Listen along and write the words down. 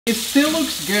It still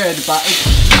looks good, but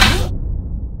it's...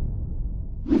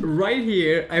 Right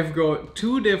here, I've got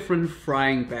two different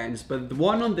frying pans, but the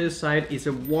one on this side is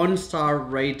a 1-star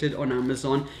rated on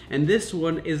Amazon, and this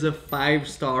one is a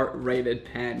 5-star rated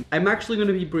pan. I'm actually going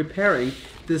to be preparing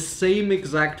the same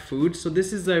exact food, so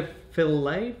this is a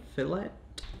fillet?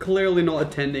 Clearly not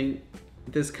attending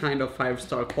this kind of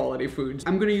 5-star quality foods.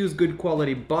 I'm gonna use good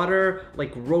quality butter,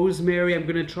 like rosemary. I'm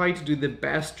gonna try to do the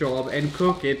best job and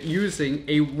cook it using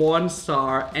a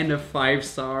 1-star and a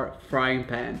 5-star frying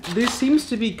pan. This seems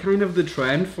to be kind of the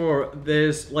trend for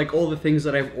this, like all the things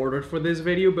that I've ordered for this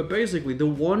video, but basically the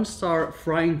 1-star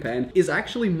frying pan is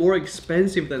actually more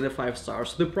expensive than the 5-star.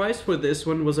 So the price for this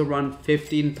one was around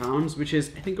 15 pounds, which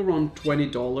is I think around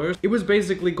 $20. It was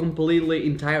basically completely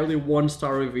entirely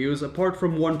 1-star reviews, apart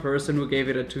from one person who gave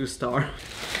it a 2-star.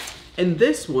 And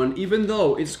this one, even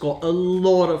though it's got a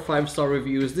lot of 5-star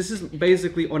reviews, this is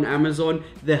basically on Amazon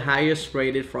the highest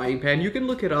rated frying pan. You can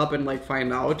look it up and like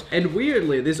find out. And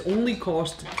weirdly, this only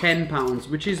cost 10 pounds,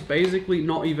 which is basically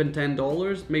not even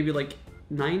 $10, maybe like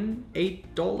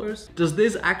 $8. Does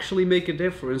this actually make a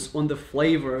difference on the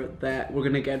flavor that we're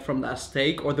gonna get from that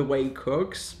steak or the way it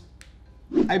cooks?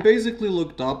 I basically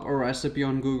looked up a recipe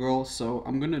on Google, so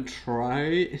I'm gonna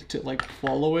try to like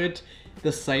follow it.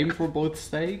 The same for both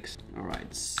steaks.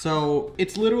 Alright, so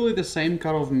it's literally the same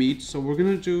cut of meat, so we're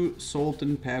gonna do salt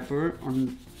and pepper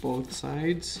on both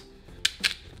sides.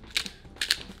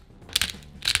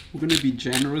 We're gonna be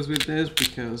generous with this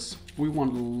because we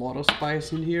want a lot of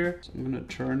spice in here. So I'm gonna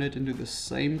turn it and do the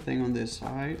same thing on this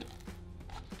side.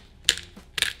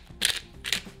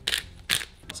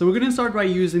 So we're gonna start by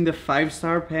using the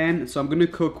 5-star pan. So I'm gonna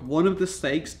cook one of the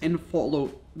steaks and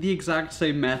follow the exact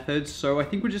same method. So I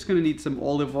think we're just gonna need some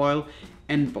olive oil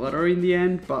and butter in the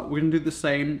end, but we're gonna do the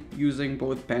same using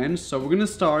both pans. So we're gonna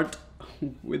start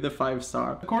with the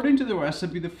 5-star. According to the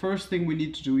recipe, the first thing we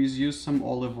need to do is use some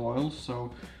olive oil.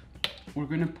 So we're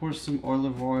gonna pour some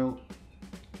olive oil.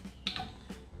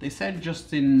 They said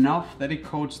just enough that it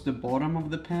coats the bottom of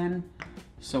the pan.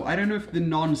 So I don't know if the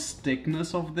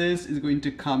non-stickness of this is going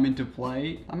to come into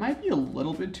play. That might be a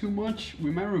little bit too much.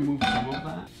 We might remove some of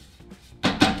that.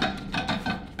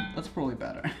 That's probably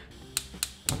better.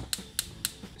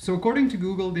 So according to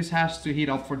Google, this has to heat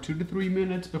up for 2 to 3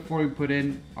 minutes before we put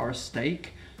in our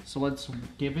steak. So let's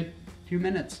give it a few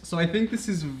minutes. So I think this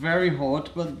is very hot,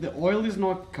 but the oil is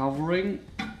not covering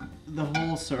the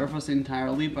whole surface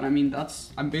entirely. But I mean,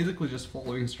 I'm basically just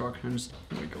following instructions.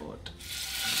 Oh my god.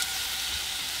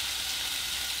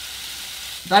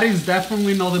 That is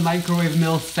definitely not the microwave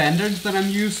meal standards that I'm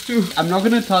used to. I'm not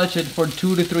gonna touch it for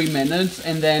 2 to 3 minutes,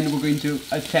 and then we're going to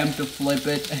attempt to flip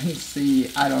it and see,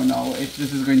 I don't know, if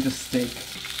this is going to stick.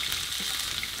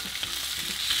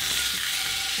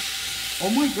 Oh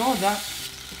my god,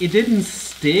 it didn't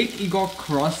stick, it got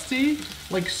crusty,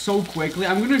 like so quickly.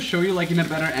 I'm gonna show you like in a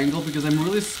better angle because I'm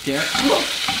really scared.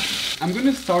 I'm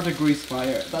gonna start a grease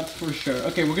fire, that's for sure.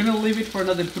 Okay, we're gonna leave it for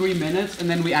another 3 minutes and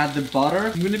then we add the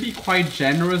butter. I'm gonna be quite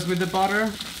generous with the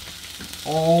butter.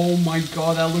 Oh my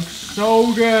god, that looks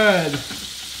so good.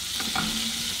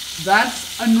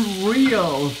 That's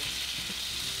unreal.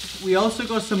 We also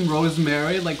got some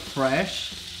rosemary, like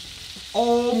fresh.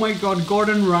 Oh my god,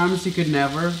 Gordon Ramsay could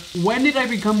never. When did I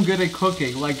become good at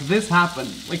cooking? Like this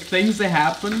happened. Like things that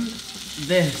happened.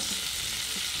 This.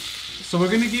 So we're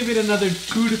gonna give it another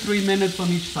 2 to 3 minutes on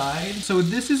each side. So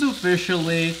this is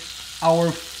officially our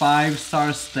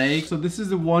 5-star steak. So this is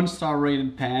the 1-star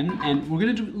rated pan, and we're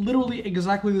gonna do literally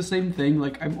exactly the same thing.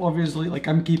 Like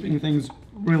I'm keeping things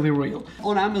really real.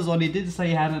 On Amazon, it did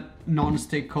say it had a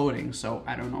non-stick coating, so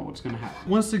I don't know what's gonna happen.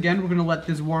 Once again, we're gonna let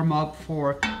this warm up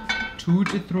for 2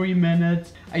 to 3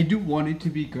 minutes. I do want it to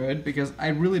be good because I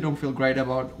really don't feel great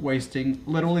about wasting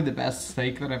literally the best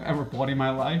steak that I've ever bought in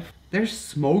my life. There's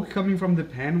smoke coming from the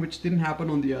pan, which didn't happen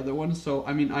on the other one, so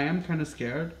I mean, I am kind of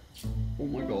scared. Oh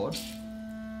my god.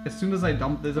 As soon as I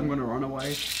dump this, I'm gonna run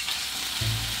away.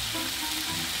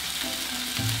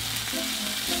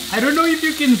 I don't know if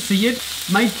you can see it.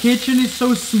 My kitchen is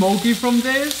so smoky from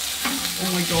this.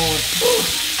 Oh my god.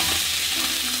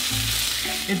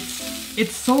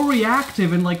 It's so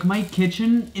reactive, and like my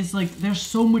kitchen is like, there's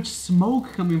so much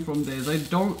smoke coming from this. I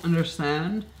don't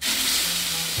understand.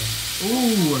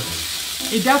 Ooh,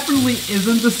 it definitely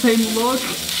isn't the same look.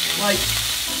 Like,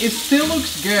 it still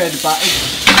looks good, but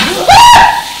it's...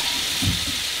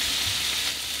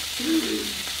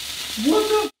 What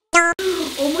the f?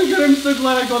 Oh my god, I'm so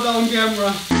glad I got that on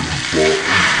camera.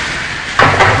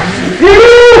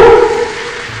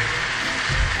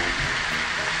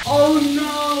 Oh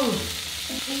no!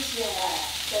 Please hear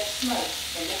the smoke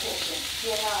in the kitchen.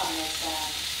 Your alarm is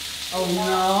Oh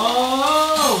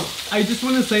no! I just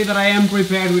want to say that I am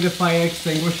prepared with a fire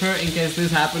extinguisher in case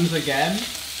this happens again.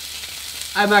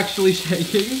 I'm actually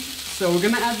shaking. So we're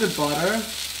gonna add the butter.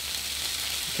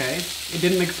 Okay, it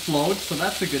didn't explode, so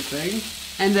that's a good thing.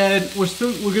 And then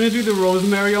we're gonna do the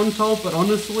rosemary on top, but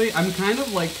honestly, I'm kind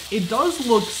of like, it does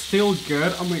look still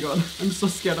good. Oh my god, I'm so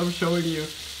scared of showing you.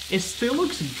 It still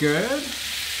looks good.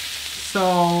 So,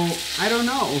 I don't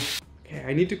know. Okay,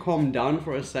 I need to calm down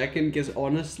for a second, because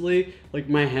honestly, like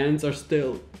my hands are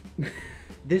still...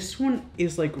 This one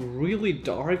is like really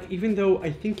dark, even though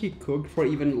I think it cooked for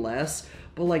even less.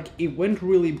 But like it went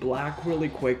really black really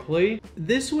quickly.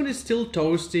 This one is still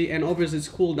toasty and obviously it's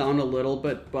cooled down a little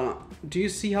bit, but do you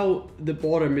see how the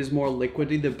bottom is more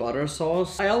liquidy, the butter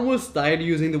sauce? I almost died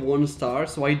using the 1 star,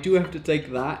 so I do have to take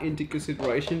that into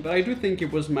consideration, but I do think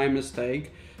it was my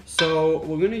mistake. So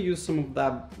we're gonna use some of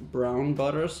that brown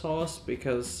butter sauce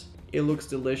because it looks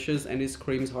delicious and it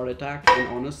screams heart attack. And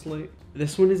honestly,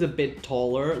 this one is a bit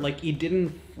taller, like it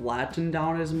didn't flatten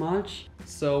down as much.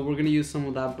 So we're gonna use some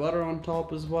of that butter on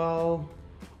top as well.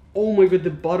 Oh my god, the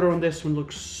butter on this one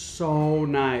looks so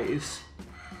nice.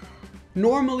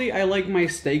 Normally I like my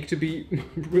steak to be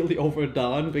really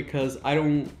overdone because I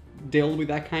don't deal with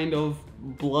that kind of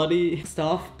bloody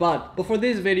stuff, but for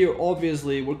this video,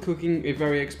 obviously we're cooking a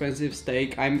very expensive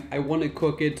steak. I want to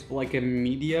cook it like a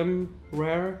medium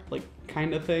rare, like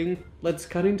kind of thing. Let's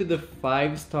cut into the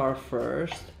 5-star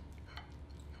first.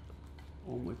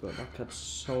 Oh my god, that cuts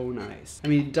so nice. I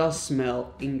mean, it does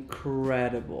smell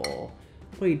incredible.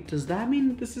 Wait, does that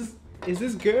mean is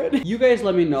this good? You guys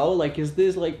let me know, like, is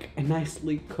this like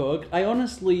nicely cooked? I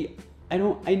honestly, I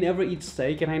never eat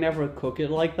steak and I never cook it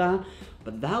like that,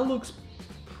 but that looks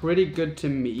pretty good to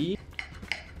me.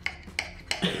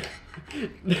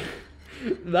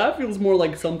 That feels more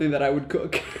like something that I would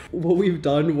cook. What we've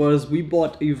done was we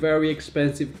bought a very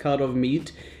expensive cut of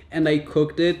meat and I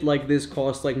cooked it like this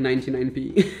cost like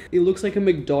 99p. It looks like a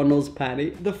McDonald's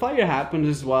patty. The fire happened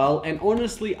as well, and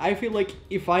honestly, I feel like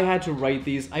if I had to rate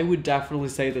these, I would definitely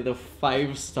say that the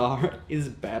 5-star is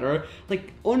better.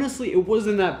 Like, honestly, it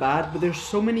wasn't that bad, but there's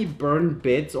so many burned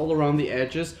bits all around the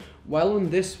edges. While on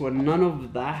this one, none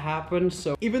of that happened.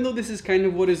 So even though this is kind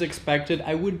of what is expected,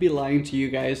 I would be lying to you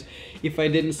guys if I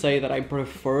didn't say that I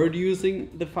preferred using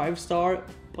the 5-star,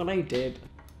 but I did.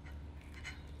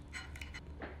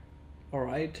 All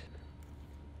right.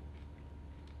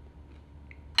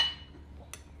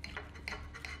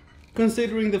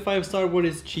 Considering the 5-star one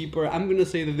is cheaper, I'm gonna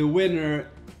say that the winner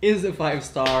is a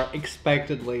 5-star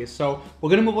expectedly. So we're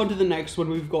gonna move on to the next one.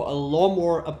 We've got a lot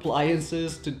more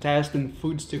appliances to test and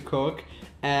foods to cook,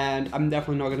 and I'm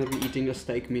definitely not gonna be eating a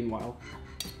steak meanwhile.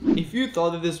 If you thought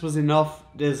that this was enough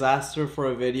disaster for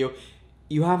a video,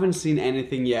 you haven't seen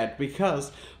anything yet,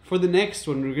 because for the next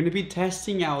one, we're going to be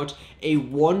testing out a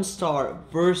 1-star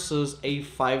versus a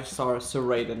 5-star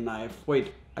serrated knife.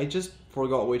 Wait, I just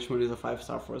forgot which one is a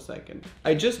 5-star for a second.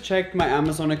 I just checked my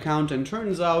Amazon account and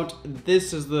turns out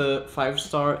this is the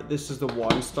 5-star, this is the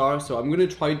 1-star. So I'm going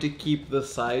to try to keep the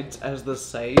sides as the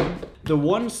same. The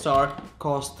 1-star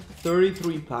cost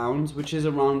 £33, which is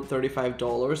around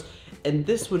 $35. And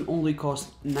this one only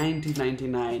cost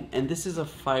 $19.99, and this is a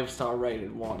 5-star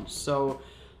rated one. So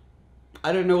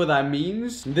I don't know what that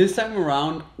means. This time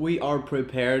around, we are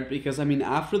prepared because, I mean,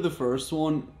 after the first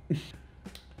one...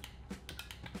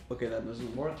 Okay, that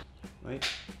doesn't work, right?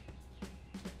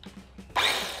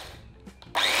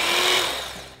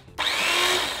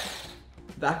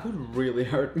 That could really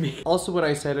hurt me. Also what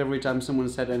I said every time someone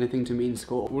said anything to me in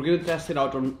school. We're gonna test it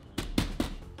out on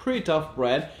pretty tough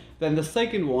bread. Then the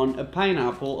second one, a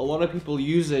pineapple. A lot of people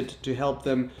use it to help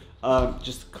them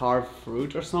just carve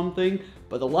fruit or something.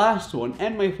 But the last one,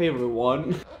 and my favorite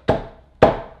one,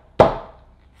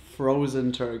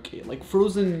 frozen turkey. Like,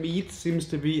 frozen meat seems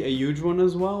to be a huge one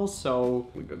as well, so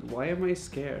oh my god, why am I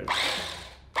scared?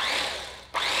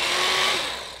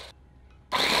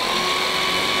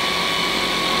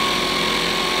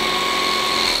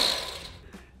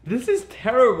 This is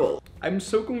terrible. I'm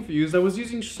so confused. I was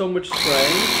using so much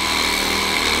strength.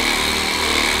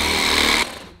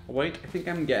 Wait, I think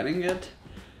I'm getting it.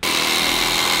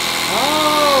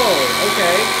 Oh,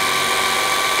 okay.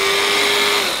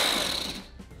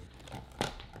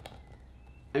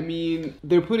 I mean,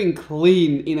 they're putting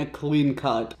clean in a clean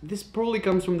cut. This probably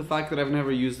comes from the fact that I've never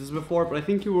used this before, but I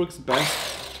think it works best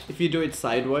if you do it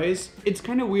sideways. It's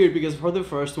kind of weird because for the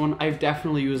first one, I've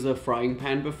definitely used a frying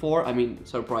pan before. I mean,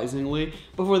 surprisingly.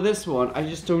 But for this one, I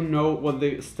just don't know what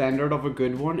the standard of a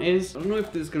good one is. I don't know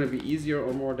if this is gonna be easier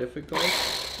or more difficult.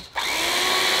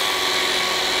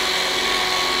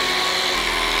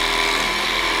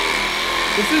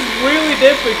 This is really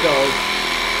difficult.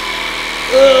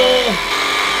 Ugh.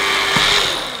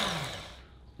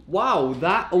 Wow,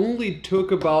 that only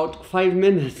took about 5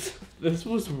 minutes. This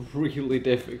was really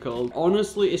difficult.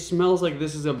 Honestly, it smells like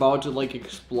this is about to like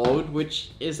explode, which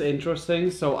is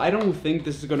interesting. So I don't think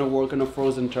this is gonna work on a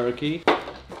frozen turkey.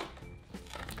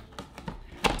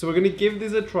 So we're gonna give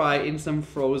this a try in some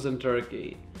frozen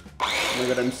turkey. Oh my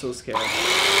god, I'm so scared.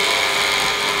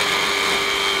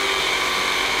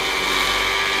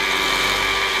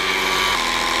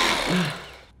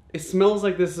 It smells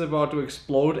like this is about to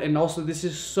explode, and also this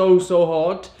is so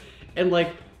hot, and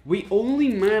like we only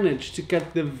managed to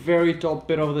get the very top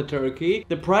bit of the turkey.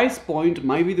 The price point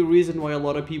might be the reason why a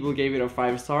lot of people gave it a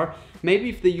 5-star. Maybe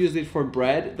if they used it for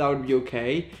bread, that would be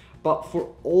okay. But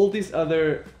for all these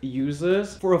other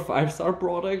uses, for a 5-star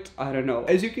product, I don't know.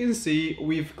 As you can see,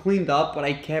 we've cleaned up, but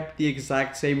I kept the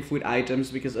exact same food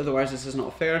items because otherwise this is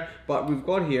not fair. But we've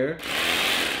got here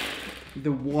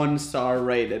the 1-star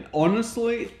rated.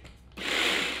 Honestly,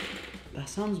 that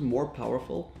sounds more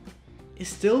powerful. It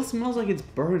still smells like it's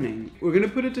burning. We're gonna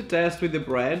put it to test with the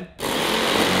bread.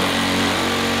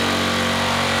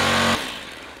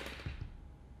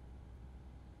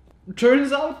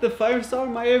 Turns out the 5-star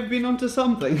might have been onto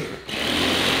something.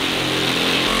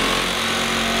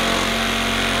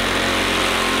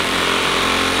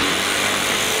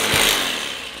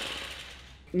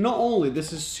 Not only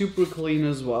this is super clean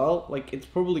as well, like it's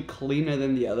probably cleaner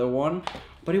than the other one,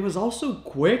 but it was also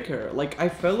quicker. Like I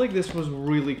felt like this was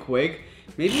really quick.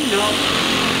 Maybe not.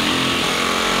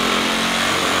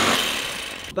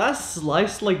 That's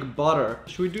sliced like butter.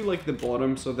 Should we do like the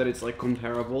bottom so that it's like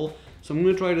comparable? So I'm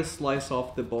gonna try to slice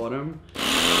off the bottom.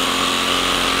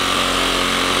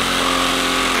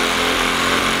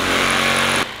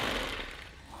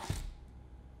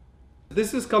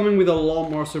 This is coming with a lot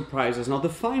more surprises. Now the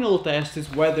final test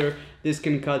is whether this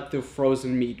can cut through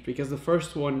frozen meat, because the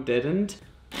first one didn't.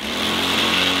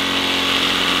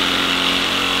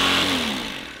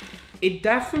 It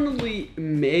definitely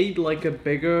made like a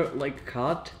bigger like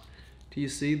cut. Do you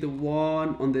see the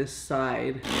one on this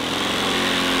side?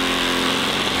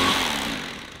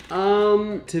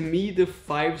 To me the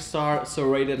 5-star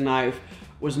serrated knife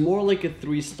was more like a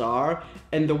 3-star,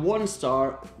 and the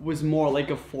 1-star was more like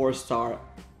a 4-star.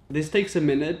 This takes a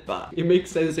minute, but it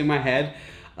makes sense in my head.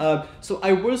 So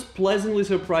I was pleasantly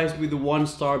surprised with the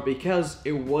 1-star because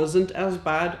it wasn't as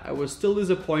bad. I was still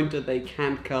disappointed they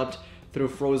can't cut through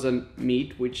frozen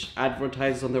meat, which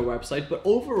advertises on their website, but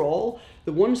overall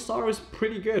the 1-star is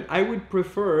pretty good. I would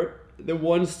prefer the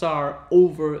 1-star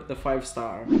over the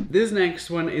 5-star. This next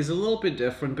one is a little bit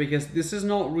different because this is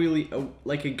not really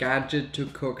like a gadget to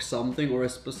cook something or a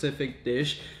specific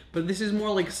dish, but this is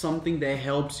more like something that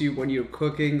helps you when you're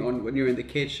cooking or when you're in the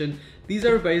kitchen. These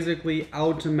are basically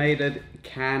automated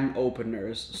can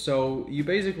openers. So you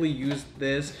basically use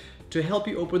this to help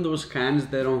you open those cans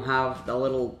that don't have that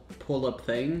little pull-up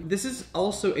thing. This is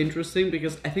also interesting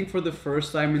because I think for the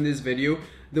first time in this video,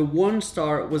 the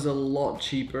 1-star was a lot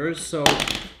cheaper, so...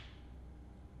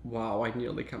 Wow, I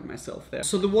nearly cut myself there.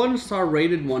 So the 1-star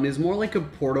rated one is more like a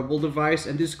portable device,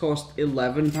 and this cost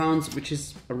 £11, which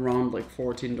is around like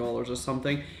 $14 or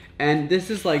something. And this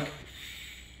is like...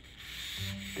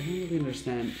 I don't really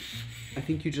understand. I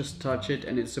think you just touch it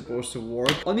and it's supposed to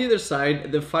work. On the other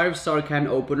side, the 5-star can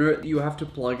opener, you have to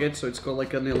plug it, so it's got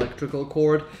like an electrical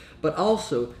cord. But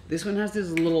also, this one has this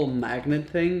little magnet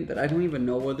thing that I don't even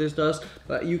know what this does,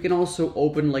 but you can also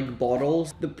open like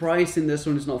bottles. The price in this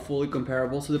one is not fully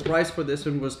comparable, so the price for this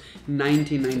one was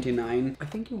 $19.99. I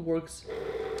think it works.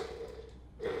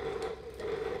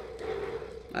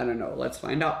 I don't know, let's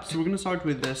find out. So we're gonna start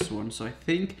with this one. So I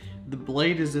think the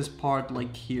blade is this part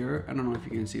like here. I don't know if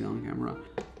you can see it on camera.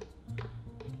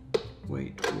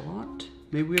 Wait, what?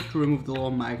 Maybe we have to remove the little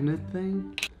magnet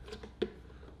thing?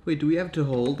 Wait, do we have to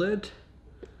hold it?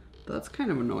 That's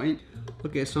kind of annoying.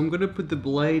 Okay, so I'm gonna put the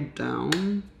blade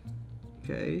down.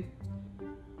 Okay.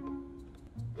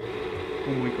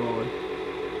 Oh my god.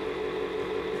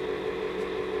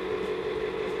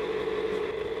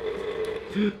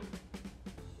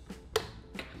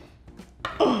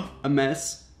 A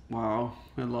mess. Wow,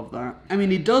 I love that. I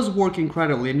mean, it does work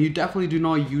incredibly, and you definitely do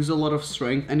not use a lot of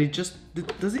strength, and it just...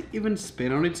 Does it even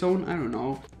spin on its own? I don't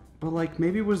know. But like,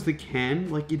 maybe it was the can.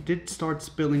 Like, it did start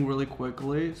spilling really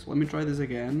quickly. So let me try this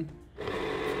again.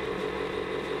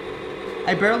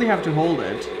 I barely have to hold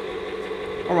it.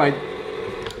 Alright.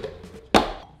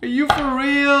 Are you for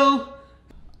real?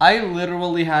 I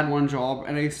literally had one job,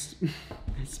 and I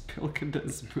spilled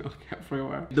condensed milk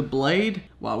everywhere. The blade,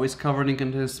 wow, is covered in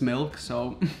condensed milk,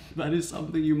 so that is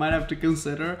something you might have to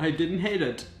consider. I didn't hate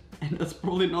it. and that's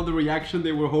probably not the reaction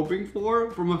they were hoping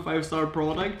for from a 5-star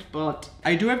product. But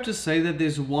I do have to say that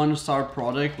this 1-star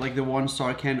product, like the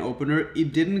 1-star can opener,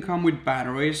 it didn't come with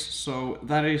batteries, so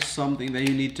that is something that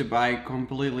you need to buy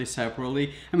completely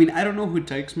separately. I mean, I don't know who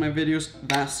takes my videos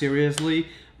that seriously,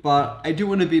 but I do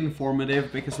want to be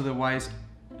informative, because otherwise,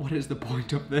 what is the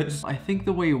point of this? I think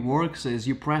the way it works is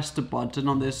you press the button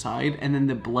on this side and then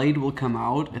the blade will come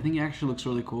out. I think it actually looks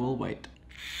really cool. Wait.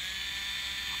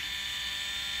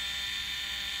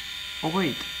 Oh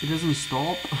wait, it doesn't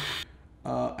stop.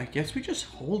 I guess we just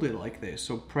hold it like this.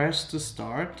 So press to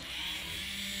start.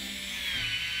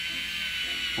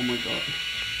 Oh my god.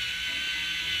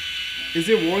 Is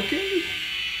it working?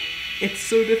 It's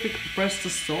so difficult. Press to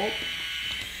stop.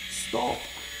 Stop.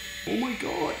 Oh my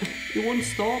god. It won't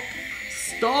stop.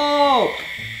 Stop!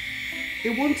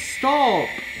 It won't stop.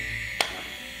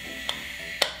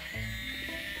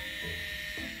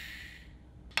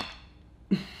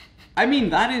 I mean,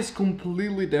 that is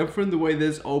completely different the way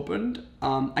this opened.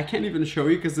 I can't even show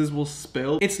you because this will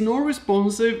spill. It's not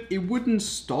responsive. It wouldn't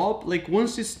stop. Like,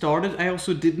 once it started, I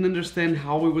also didn't understand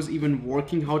how it was even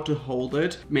working, how to hold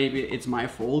it. Maybe it's my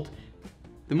fault.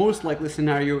 The most likely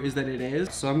scenario is that it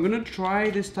is. So I'm gonna try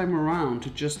this time around to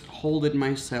just hold it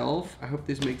myself. I hope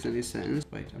this makes any sense.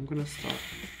 Wait, I'm gonna stop.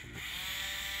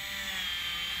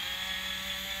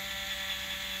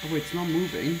 Oh wait, it's not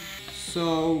moving.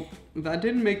 So that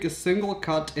didn't make a single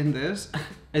cut in this.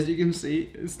 As you can see,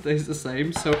 it stays the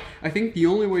same. So I think the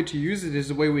only way to use it is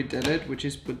the way we did it, which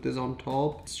is put this on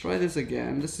top. Let's try this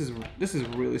again. This is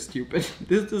really stupid.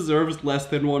 This deserves less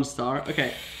than 1 star.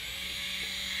 Okay.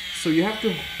 So you have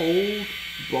to hold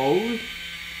both.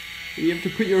 You have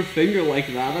to put your finger like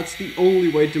that. That's the only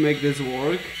way to make this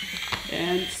work.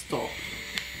 And stop.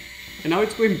 And now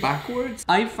it's going backwards.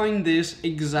 I find this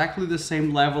exactly the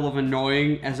same level of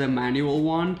annoying as a manual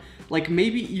one. Like,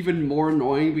 maybe even more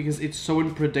annoying because it's so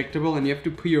unpredictable and you have to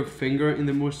put your finger in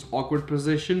the most awkward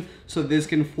position so this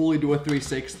can fully do a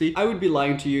 360. I would be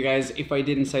lying to you guys if I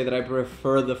didn't say that I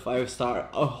prefer the 5-star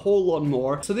a whole lot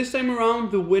more. So this time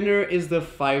around, the winner is the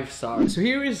 5-star. So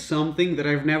here is something that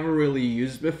I've never really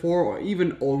used before or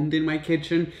even owned in my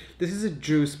kitchen. This is a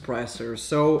juice presser.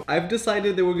 So I've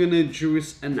decided that we're gonna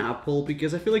juice an apple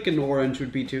because I feel like an orange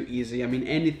would be too easy. I mean,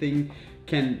 anything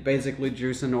can basically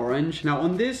juice an orange. Now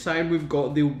on this side we've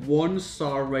got the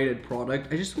 1-star rated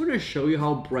product. I just want to show you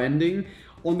how branding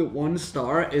on the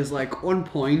 1-star is like on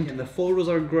point and the photos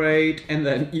are great, and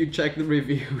then you check the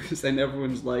reviews and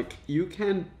everyone's like, you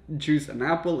can't juice an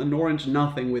apple, an orange,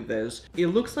 nothing with this. It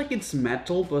looks like it's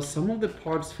metal, but some of the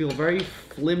parts feel very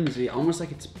flimsy, almost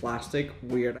like it's plastic.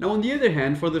 Weird. Now on the other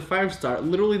hand, for the 5-star,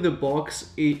 literally the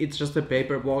box, it's just a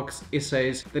paper box. It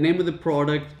says the name of the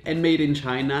product and made in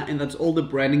China, and that's all the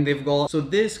branding they've got. So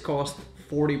this cost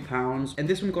 £40 and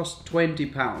this one costs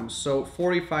 £20. So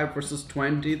 45 versus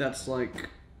 20, that's like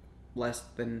less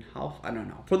than half. I don't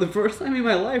know. For the first time in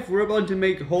my life, we're about to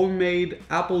make homemade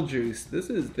apple juice. This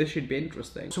should be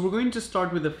interesting. So we're going to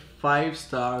start with a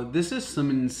 5-star. This is some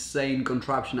insane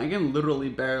contraption. I can literally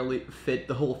barely fit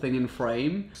the whole thing in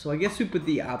frame. So I guess we put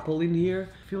the apple in here.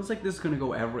 Feels like this is gonna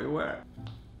go everywhere.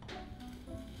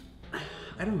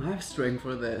 I don't have string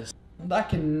for this. That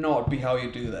cannot be how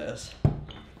you do this.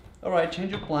 Alright,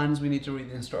 change of plans, we need to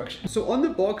read the instructions. So on the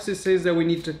box it says that we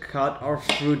need to cut our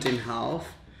fruit in half.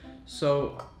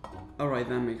 So, alright,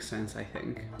 that makes sense, I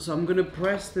think. So I'm gonna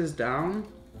press this down.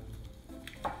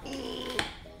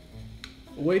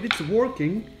 Wait, it's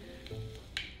working.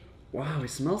 Wow, it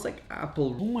smells like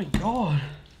apple. Oh my god.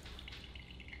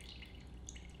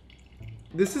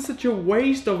 This is such a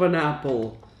waste of an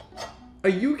apple. Are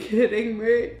you kidding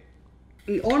me?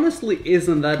 It honestly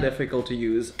isn't that difficult to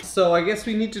use. So I guess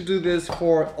we need to do this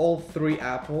for all 3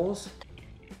 apples.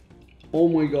 Oh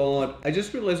my god. I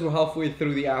just realized we're halfway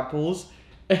through the apples.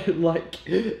 Like,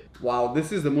 wow,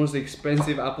 this is the most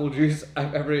expensive apple juice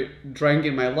I've ever drank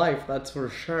in my life, that's for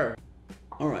sure.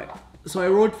 Alright. So I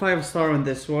wrote 5-star on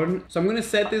this one. So I'm gonna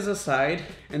set this aside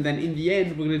and then in the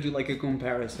end we're gonna do like a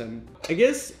comparison. I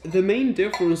guess the main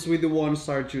difference with the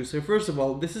 1-star juicer, first of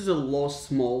all, this is a lot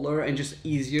smaller and just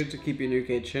easier to keep in your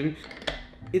kitchen.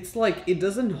 It's like, it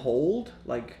doesn't hold,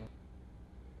 like...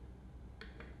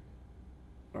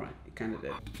 Alright, it kinda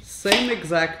did. Same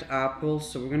exact apple,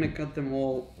 so we're gonna cut them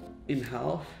all in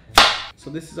half.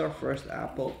 So this is our first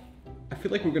apple. I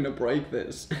feel like we're gonna break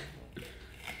this.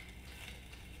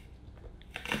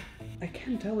 I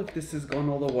can't tell if this has gone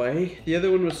all the way. The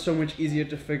other one was so much easier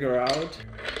to figure out.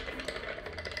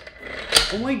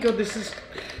 Oh my god, this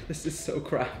is so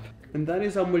crap. And that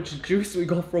is how much juice we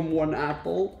got from 1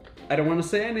 apple. I don't want to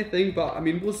say anything, but I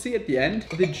mean, we'll see at the end.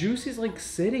 The juice is like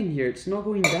sitting here. It's not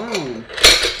going down.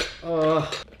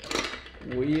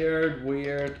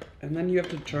 Weird. And then you have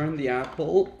to turn the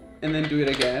apple and then do it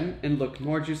again. And look,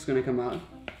 more juice is gonna come out.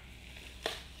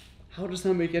 How does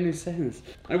that make any sense?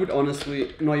 I would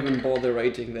honestly not even bother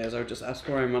rating this. I would just ask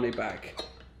for my money back.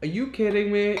 Are you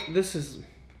kidding me? This is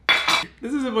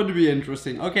about to be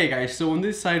interesting. Okay guys, so on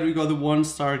this side we got the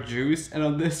 1-star juice, and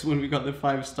on this one we got the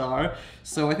 5-star.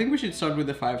 So I think we should start with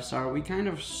the 5-star. We kind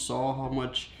of saw how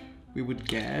much we would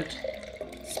get.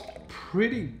 It's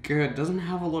pretty good. Doesn't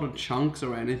have a lot of chunks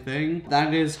or anything.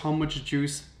 That is how much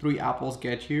juice 3 apples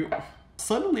get you.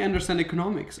 Suddenly understand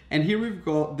economics. And here we've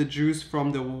got the juice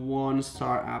from the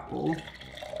 1-star apple.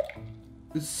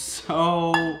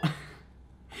 So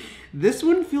this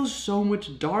one feels so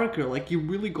much darker, like you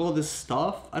really got the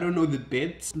stuff. I don't know the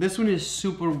bits. This one is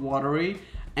super watery,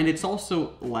 and it's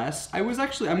also less.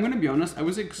 I'm gonna be honest, I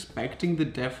was expecting the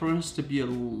difference to be a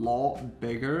lot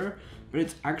bigger, but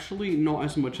it's actually not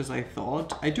as much as I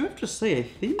thought. I do have to say, I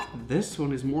think this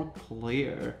one is more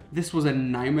clear. This was a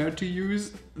nightmare to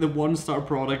use. The 1-star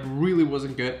product really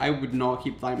wasn't good. I would not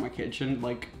keep that in my kitchen.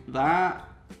 Like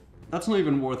that's not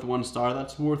even worth 1 star,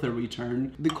 that's worth a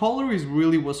return. The color is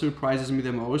really what surprises me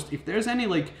the most. If there's any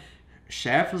like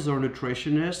chefs or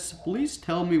nutritionists, please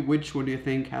tell me which one do you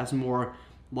think has more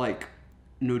like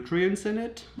nutrients in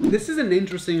it. This is an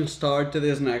interesting start to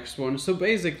this next one. So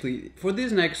basically, for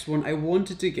this next one, I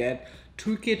wanted to get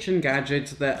 2 kitchen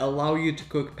gadgets that allow you to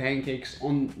cook pancakes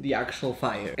on the actual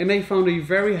fire. And I found a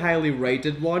very highly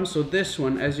rated one. So this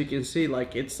one, as you can see,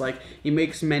 like it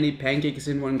makes many pancakes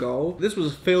in one go. This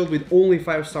was filled with only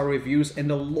 5-star reviews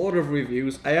and a lot of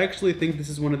reviews. I actually think this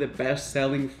is one of the best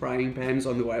selling frying pans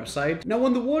on the website. Now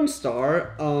on the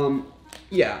 1-star,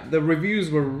 yeah, the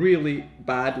reviews were really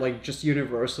bad, like just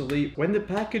universally. When the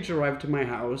package arrived to my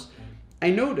house, I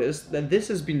noticed that this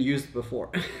has been used before.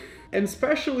 And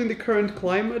especially in the current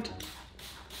climate,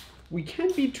 we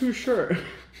can't be too sure.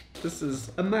 This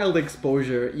is a mild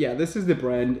exposure. Yeah, this is the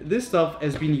brand. This stuff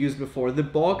has been used before. The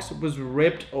box was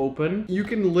ripped open. You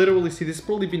can literally see this has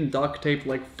probably been duct taped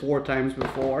like 4 times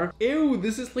before. Ew,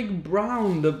 this is like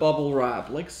brown, the bubble wrap.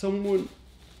 Like someone...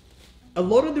 A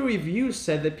lot of the reviews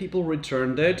said that people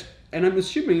returned it, and I'm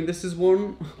assuming this is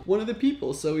one of the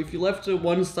people. So if you left a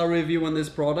 1-star review on this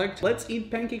product, let's eat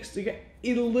pancakes together.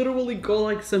 It literally got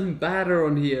like some batter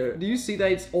on here. Do you see that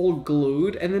it's all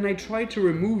glued? And then I tried to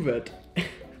remove it.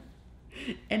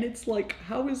 And it's like,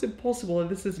 how is it possible that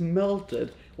this is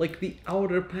melted? Like the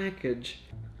outer package.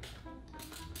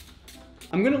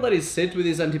 I'm gonna let it sit with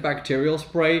this antibacterial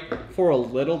spray for a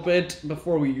little bit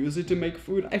before we use it to make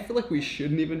food. I feel like we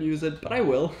shouldn't even use it, but I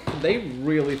will. They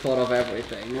really thought of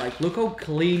everything. Like, look how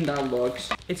clean that looks.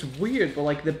 It's weird, but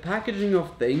like the packaging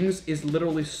of things is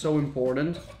literally so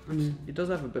important. I mean, it does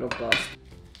have a bit of dust.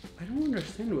 I don't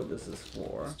understand what this is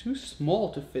for. It's too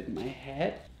small to fit in my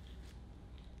head.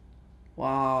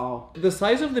 Wow. The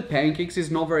size of the pancakes is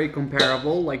not very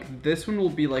comparable. Like this one will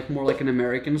be like more like an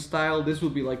American style. This will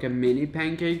be like a mini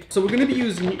pancake. So we're gonna be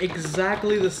using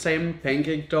exactly the same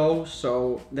pancake dough.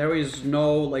 So there is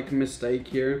no like mistake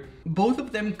here. Both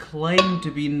of them claim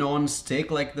to be non-stick,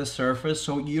 like the surface.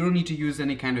 So you don't need to use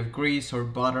any kind of grease or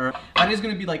butter. That is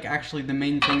gonna be like actually the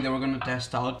main thing that we're gonna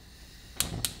test out.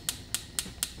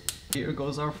 Here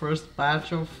goes our first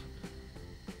batch of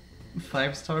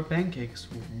 5-star pancakes.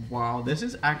 Wow, this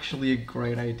is actually a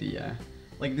great idea.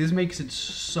 Like this makes it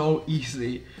so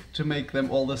easy to make them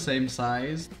all the same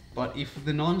size. But if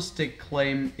the non-stick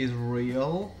claim is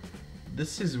real,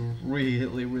 this is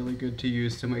really good to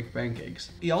use to make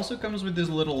pancakes. It also comes with this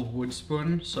little wood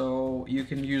spoon, so you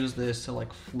can use this to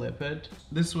like flip it.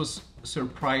 This was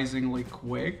surprisingly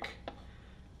quick.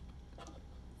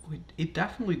 It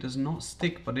definitely does not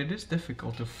stick, but it is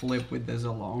difficult to flip with this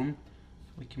alone.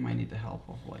 Like you might need the help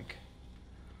of like,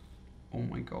 oh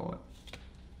my god.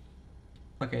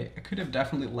 Okay, I could have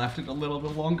definitely left it a little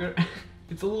bit longer.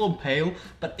 It's a little pale,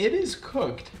 but it is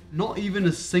cooked. Not even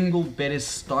a single bit is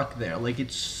stuck there. Like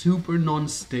it's super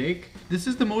non-stick. This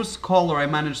is the most color I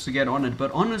managed to get on it, but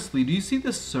honestly, do you see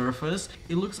the surface?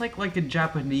 It looks like a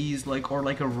Japanese or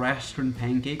like a restaurant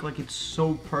pancake. Like it's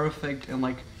so perfect and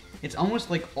like, it's almost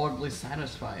like oddly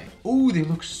satisfying. Oh, they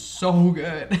look so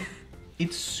good.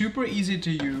 It's super easy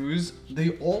to use.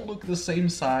 They all look the same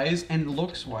size, and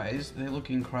looks-wise, they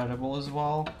look incredible as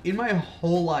well. In my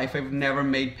whole life, I've never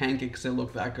made pancakes that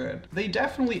look that good. They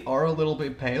definitely are a little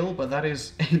bit pale, but that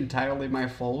is entirely my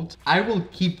fault. I will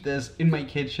keep this in my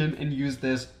kitchen and use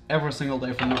this every single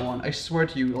day from now on. I swear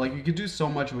to you, like you could do so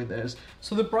much with this.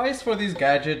 So the price for these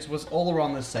gadgets was all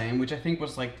around the same, which I think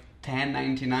was like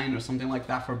 10.99 or something like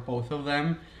that for both of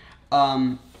them.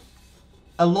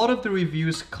 A lot of the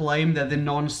reviews claim that the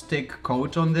non-stick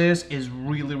coat on this is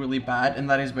really bad, and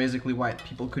that is basically why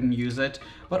people couldn't use it.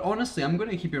 But honestly, I'm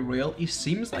gonna keep it real. It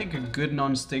seems like a good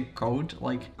non-stick coat.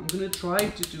 Like, I'm gonna try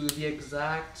to do the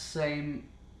exact same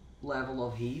level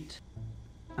of heat.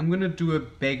 I'm gonna do a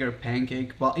bigger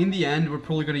pancake, but in the end, we're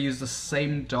probably gonna use the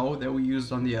same dough that we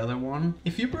used on the other one.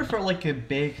 If you prefer like a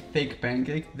big, thick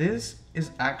pancake, this is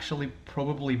actually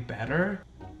probably better.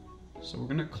 So we're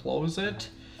gonna close it.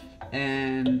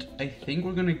 And I think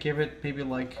we're gonna give it maybe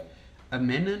like a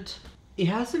minute. It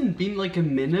hasn't been like a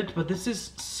minute, but this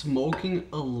is smoking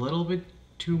a little bit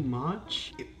too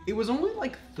much. It was only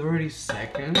like 30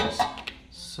 seconds.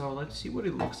 So let's see what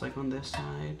it looks like on this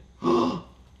side. Oh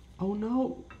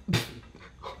no.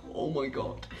 Oh my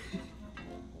god.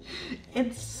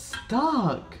 It's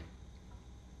stuck.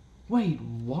 Wait,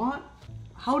 what?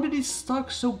 How did it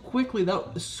stuck so quickly?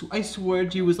 That, I swear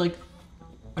to you, it was like,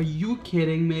 are you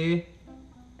kidding me?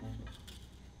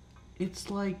 It's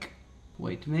like,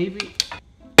 wait, maybe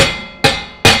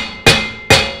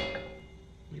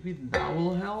that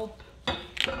will help.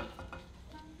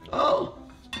 Oh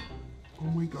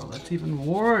my god, that's even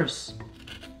worse.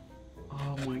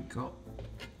 Oh my god.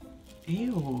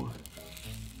 Ew.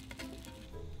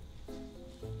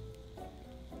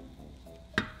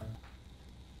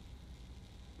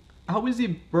 How is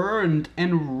it burned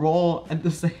and raw at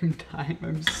the same time?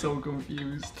 I'm so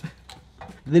confused.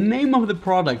 The name of the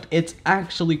product, it's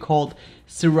actually called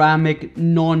Ceramic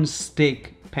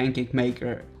Non-Stick Pancake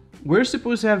Maker. We're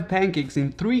supposed to have pancakes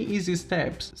in 3 easy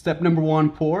steps. Step number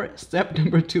 1, pour. Step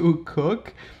number 2,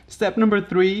 cook. Step number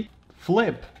 3,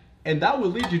 flip. And that will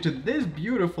lead you to this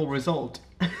beautiful result.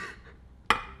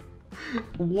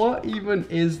 What even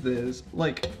is this?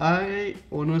 Like, I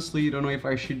honestly don't know if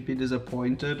I should be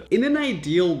disappointed. In an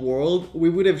ideal world, we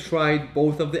would have tried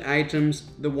both of the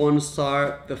items, the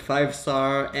 1-star, the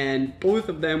 5-star, and both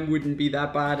of them wouldn't be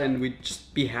that bad and we'd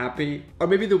just be happy. Or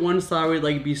maybe the 1-star would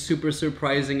like be super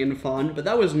surprising and fun, but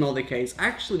that was not the case.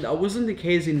 Actually, that wasn't the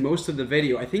case in most of the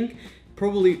video. I think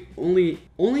probably only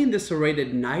in the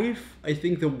serrated knife, I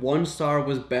think the 1-star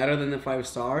was better than the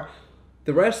 5-star.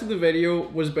 The rest of the video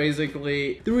was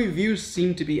basically, the reviews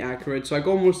seem to be accurate. So I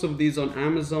got most of these on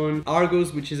Amazon,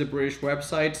 Argos, which is a British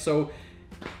website. So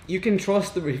you can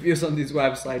trust the reviews on these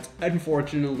websites,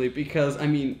 unfortunately, because I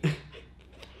mean,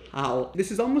 how? This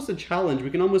is almost a challenge.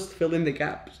 We can almost fill in the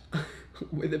gaps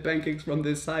with the pancakes from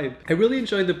this side. I really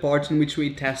enjoyed the parts in which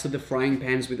we tested the frying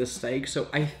pans with the steak. So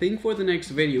I think for the next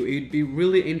video, it'd be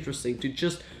really interesting to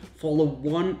just follow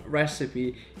one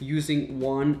recipe using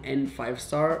 1- and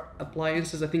 5-star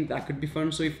appliances. I think that could be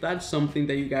fun. So if that's something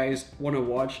that you guys want to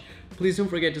watch, please don't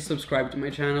forget to subscribe to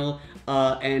my channel,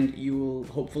 and you will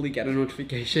hopefully get a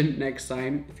notification next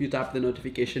time if you tap the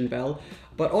notification bell.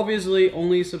 But obviously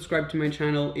only subscribe to my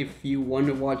channel if you want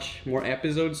to watch more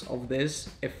episodes of this.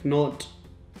 If not,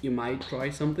 you might try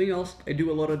something else. I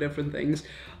do a lot of different things.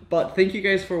 But thank you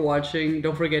guys for watching.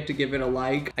 Don't forget to give it a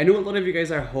like. I know a lot of you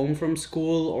guys are home from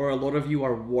school, or a lot of you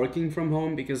are working from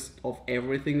home because of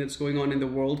everything that's going on in the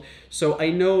world. So I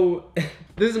know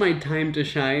this is my time to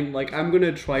shine. Like, I'm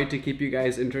gonna try to keep you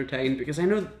guys entertained because I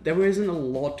know there isn't a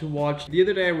lot to watch. The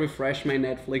other day I refreshed my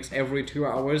Netflix every 2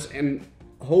 hours and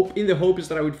in the hopes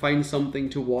that I would find something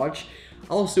to watch.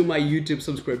 Also my YouTube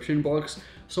subscription box.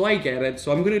 So I get it.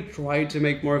 So I'm gonna try to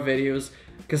make more videos,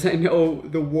 because I know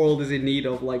the world is in need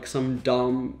of like some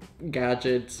dumb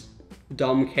gadgets,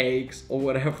 dumb cakes, or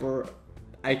whatever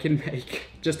I can make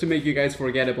just to make you guys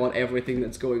forget about everything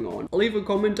that's going on. Leave a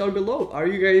comment down below. Are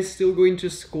you guys still going to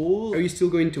school? Are you still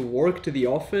going to work, to the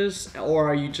office? Or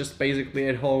are you just basically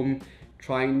at home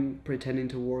pretending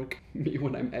to work? Me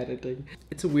when I'm editing.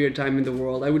 It's a weird time in the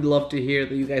world. I would love to hear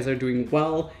that you guys are doing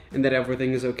well and that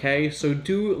everything is okay. So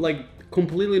do, like,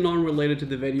 completely non-related to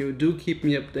the video, do keep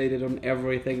me updated on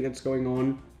everything that's going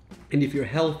on. And if you're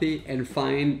healthy and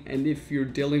fine, and if you're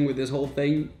dealing with this whole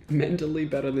thing mentally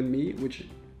better than me, which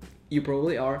you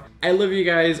probably are, I love you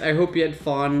guys. I hope you had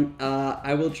fun.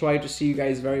 I will try to see you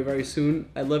guys very, very soon.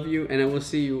 I love you, and I will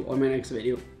see you on my next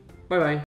video. Bye bye.